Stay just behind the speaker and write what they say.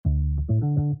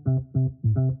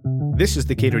This is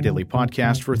the Cato Daily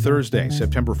Podcast for Thursday,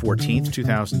 September 14th,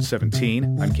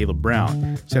 2017. I'm Caleb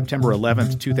Brown. September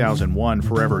 11th, 2001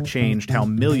 forever changed how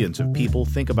millions of people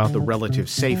think about the relative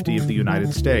safety of the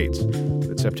United States.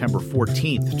 But September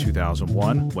 14th,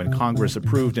 2001, when Congress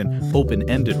approved an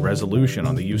open-ended resolution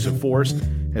on the use of force,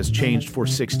 has changed for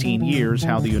 16 years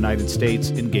how the United States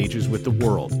engages with the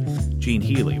world. Gene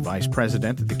Healy, vice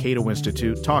president at the Cato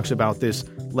Institute, talks about this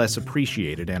less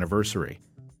appreciated anniversary.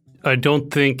 I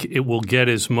don't think it will get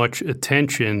as much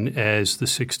attention as the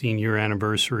 16-year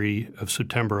anniversary of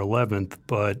September 11th,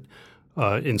 but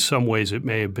in some ways it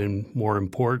may have been more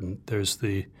important. There's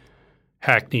the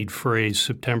hackneyed phrase,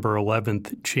 September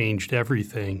 11th changed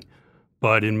everything,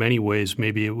 but in many ways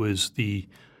maybe it was the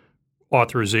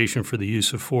authorization for the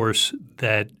use of force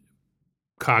that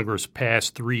Congress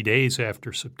passed 3 days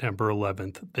after September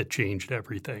 11th that changed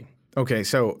everything. Okay,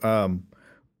 so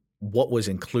what was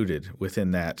included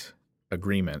within that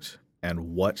agreement,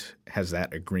 and what has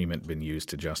that agreement been used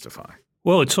to justify?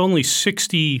 Well, it's only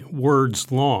 60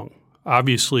 words long.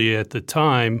 Obviously, at the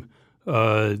time,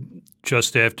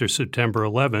 just after September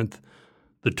 11th,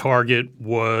 the target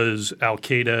was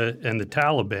al-Qaeda and the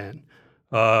Taliban.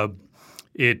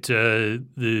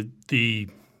 The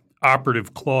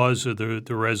operative clause of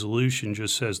the resolution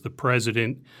just says the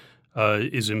president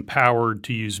is empowered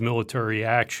to use military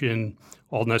action,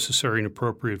 all necessary and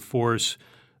appropriate force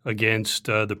against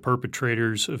the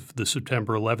perpetrators of the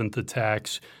September 11th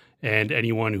attacks and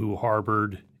anyone who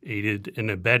harbored, aided, and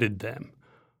abetted them.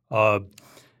 And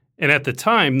at the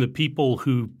time, the people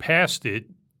who passed it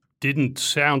didn't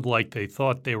sound like they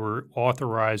thought they were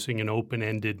authorizing an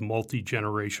open-ended,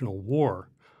 multi-generational war.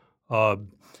 Joe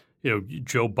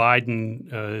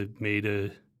Biden made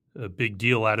a big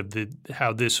deal out of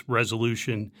how this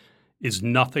resolution is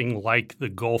nothing like the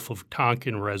Gulf of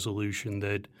Tonkin resolution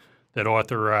that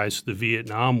authorized the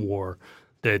Vietnam War,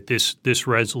 that this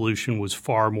resolution was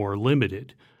far more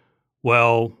limited.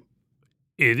 Well,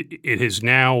 it has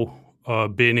now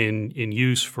been in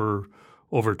use for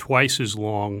over twice as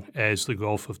long as the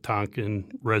Gulf of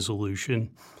Tonkin resolution.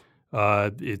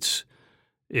 It's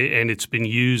been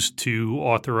used to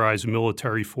authorize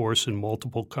military force in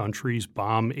multiple countries,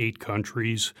 bomb 8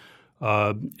 countries,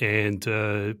 and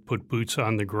put boots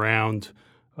on the ground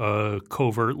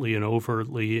covertly and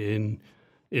overtly in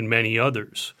many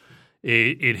others.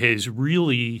 It has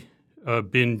really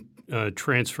been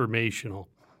transformational.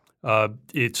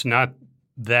 It's not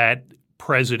that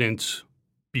presidents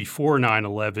before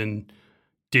 9/11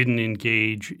 didn't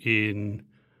engage in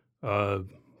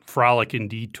frolic and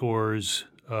detours,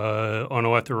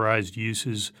 unauthorized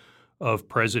uses of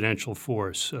presidential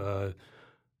force.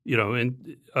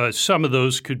 Some of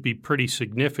those could be pretty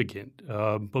significant.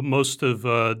 But most of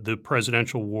the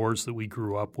presidential wars that we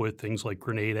grew up with, things like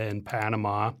Grenada and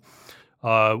Panama,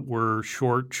 were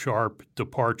short, sharp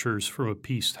departures from a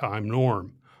peacetime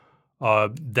norm.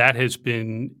 That has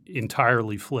been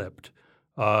entirely flipped.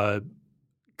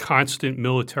 Constant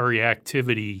military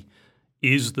activity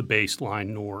is the baseline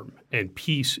norm, and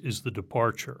peace is the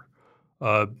departure.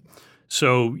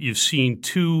 So you've seen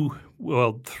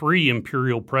 3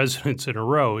 imperial presidents in a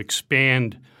row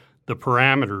expand the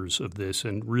parameters of this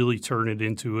and really turn it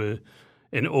into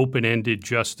an open-ended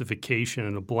justification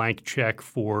and a blank check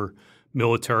for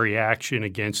military action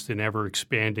against an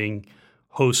ever-expanding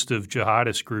host of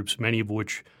jihadist groups, many of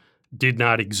which did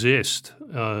not exist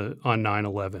on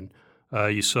 9/11.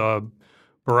 You saw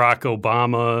Barack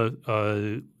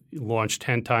Obama launched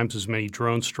 10 times as many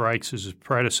drone strikes as his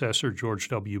predecessor, George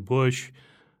W. Bush.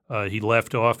 He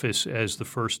left office as the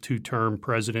first 2-term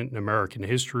president in American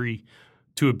history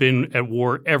to have been at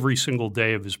war every single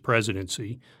day of his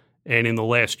presidency. And in the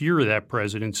last year of that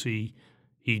presidency,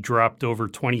 he dropped over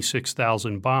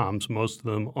 26,000 bombs, most of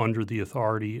them under the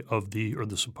authority of the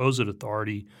supposed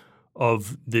authority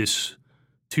of this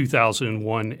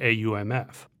 2001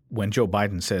 AUMF. When Joe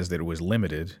Biden says that it was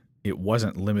limited, it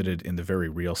wasn't limited in the very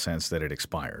real sense that it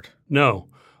expired. No.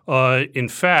 In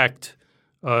fact,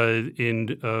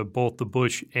 in both the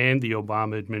Bush and the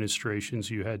Obama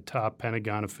administrations, you had top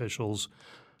Pentagon officials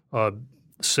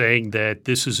saying that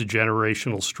this is a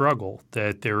generational struggle,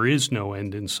 that there is no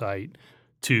end in sight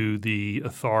to the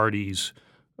authorities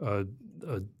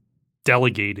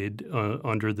delegated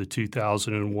under the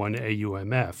 2001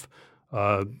 AUMF.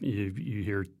 You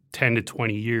hear 10 to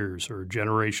 20 years or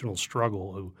generational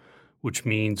struggle, which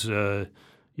means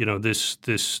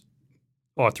this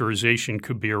authorization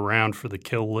could be around for the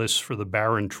kill list for the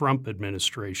Barron Trump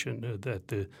administration,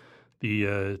 that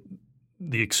the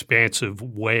expansive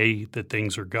way that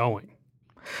things are going.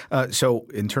 So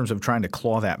in terms of trying to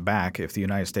claw that back, if the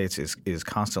United States is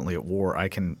constantly at war, I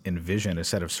can envision a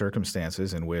set of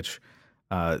circumstances in which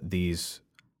these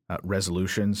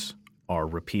resolutions are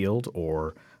repealed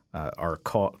or are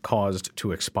caused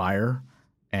to expire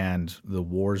and the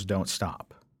wars don't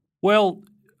stop. Well,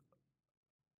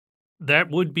 that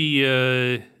would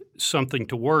be something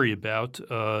to worry about.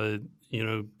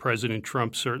 President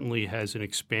Trump certainly has an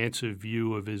expansive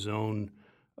view of his own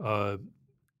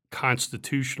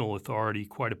constitutional authority,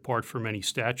 quite apart from any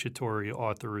statutory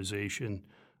authorization.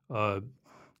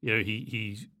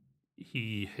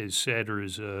 He has said, or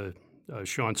as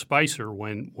Sean Spicer,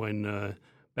 when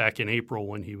back in April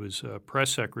when he was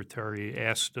press secretary,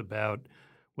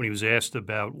 when he was asked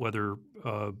about whether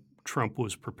Trump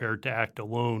was prepared to act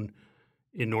alone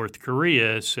in North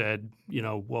Korea, said,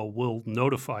 well, we'll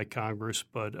notify Congress,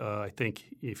 but I think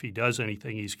if he does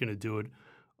anything, he's going to do it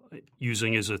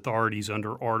using his authorities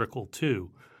under Article 2,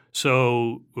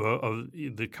 so of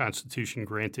the Constitution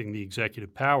granting the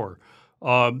executive power.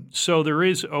 So there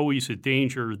is always a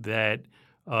danger that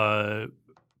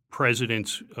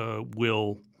presidents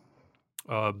will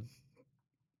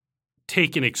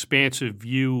take an expansive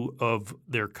view of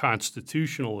their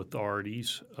constitutional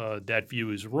authorities. That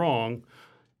view is wrong,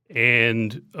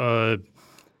 and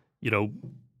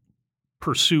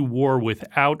pursue war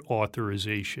without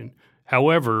authorization.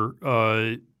 However,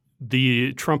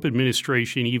 the Trump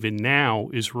administration even now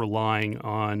is relying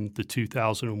on the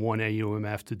 2001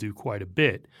 AUMF to do quite a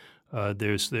bit.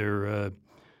 There's their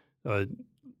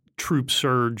troop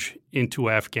surge into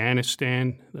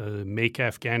Afghanistan, Make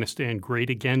Afghanistan Great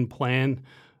Again plan.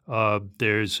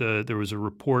 There was a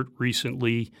report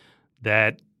recently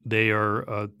that they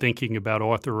are thinking about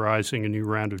authorizing a new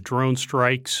round of drone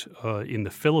strikes in the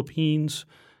Philippines,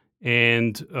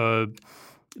 and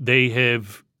they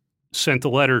have sent a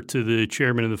letter to the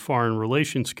chairman of the Foreign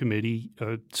Relations Committee,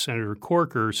 Senator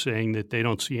Corker, saying that they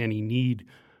don't see any need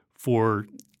for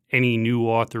any new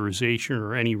authorization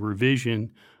or any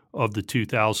revision of the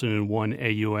 2001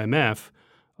 AUMF.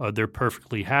 They're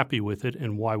perfectly happy with it,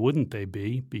 and why wouldn't they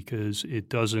be? Because it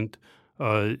doesn't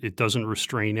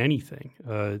restrain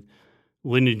anything.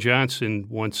 Lyndon Johnson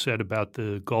once said about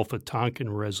the Gulf of Tonkin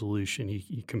resolution,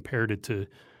 he compared it to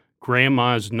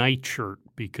grandma's nightshirt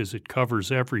because it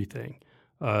covers everything.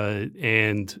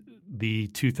 And the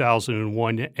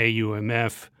 2001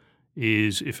 AUMF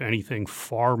is, if anything,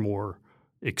 far more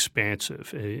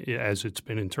expansive as it's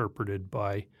been interpreted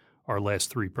by our last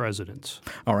three presidents.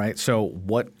 All right. So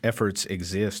what efforts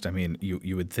exist? I mean,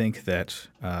 you would think that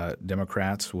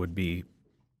Democrats would be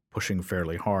pushing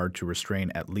fairly hard to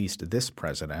restrain at least this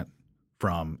president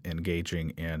from engaging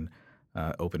in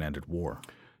open-ended war.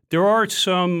 There are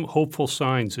some hopeful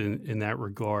signs in that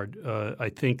regard. I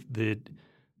think that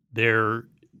there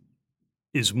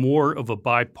is more of a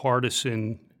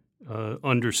bipartisan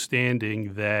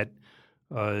understanding that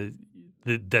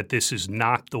that this is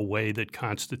not the way that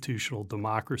constitutional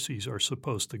democracies are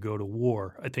supposed to go to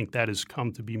war. I think that has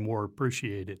come to be more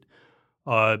appreciated.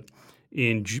 Back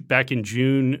in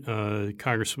June,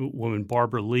 Congresswoman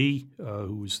Barbara Lee,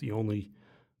 who was the only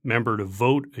member to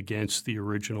vote against the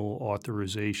original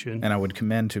authorization. And I would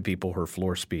commend to people her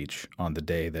floor speech on the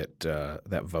day that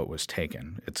that vote was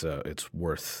taken. It's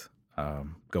worth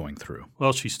going through.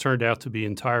 Well, she's turned out to be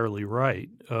entirely right.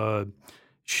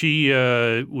 She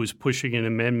was pushing an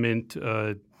amendment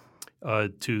to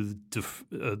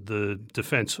the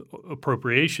Defense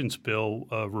Appropriations Bill,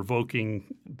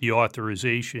 revoking the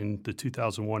authorization, the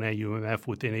 2001 AUMF,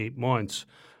 within 8 months.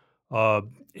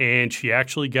 And she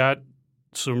actually got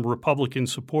some Republican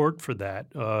support for that.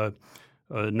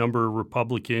 A number of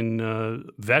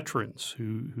Republican veterans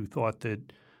who thought that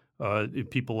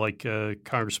people like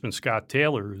Congressman Scott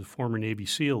Taylor, the former Navy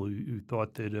SEAL, who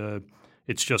thought that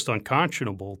it's just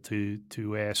unconscionable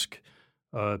to ask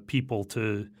people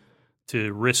to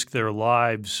risk their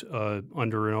lives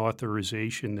under an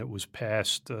authorization that was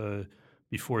passed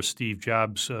before Steve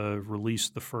Jobs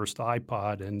released the first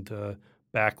iPod, and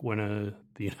back when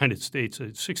the United States,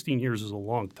 16 years is a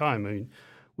long time. I mean,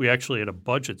 we actually had a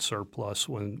budget surplus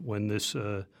when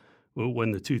the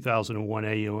 2001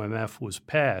 AUMF was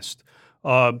passed.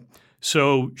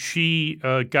 So she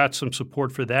got some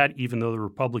support for that, even though the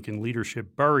Republican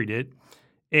leadership buried it.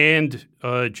 And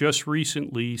just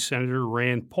recently, Senator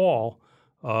Rand Paul,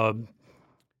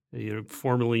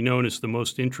 formerly known as the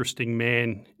most interesting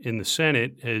man in the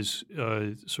Senate, has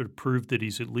sort of proved that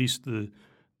he's at least the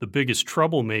biggest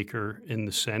troublemaker in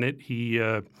the Senate. He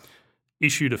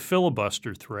issued a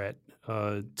filibuster threat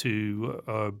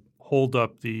to hold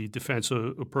up the Defense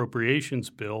Appropriations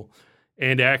Bill,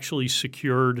 and actually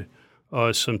secured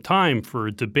some time for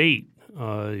a debate.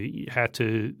 Had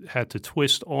to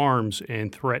twist arms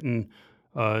and threaten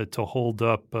to hold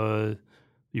up the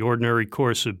ordinary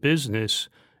course of business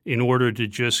in order to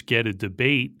just get a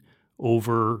debate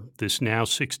over this now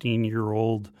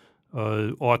 16-year-old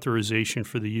authorization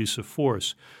for the use of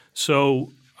force.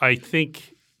 So I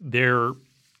think there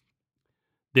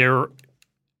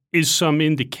is some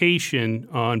indication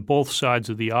on both sides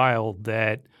of the aisle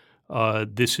that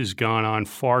this has gone on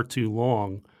far too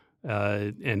long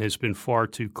and has been far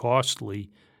too costly.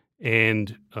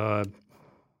 And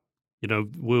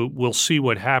we'll see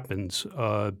what happens.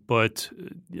 But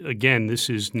again, this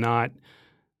is not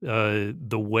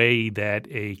the way that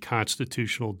a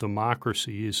constitutional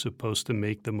democracy is supposed to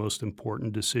make the most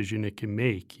important decision it can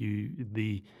make.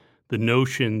 The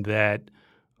notion that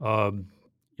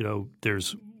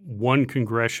there's one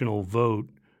congressional vote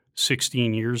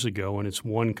 16 years ago and it's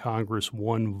one Congress,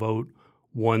 one vote,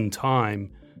 one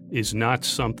time is not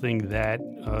something that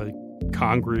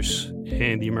Congress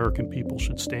and the American people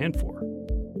should stand for.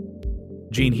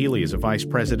 Gene Healy is a vice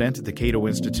president at the Cato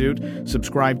Institute.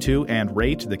 Subscribe to and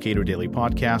rate the Cato Daily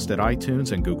Podcast at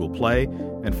iTunes and Google Play,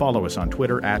 and follow us on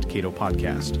Twitter at Cato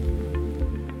Podcast.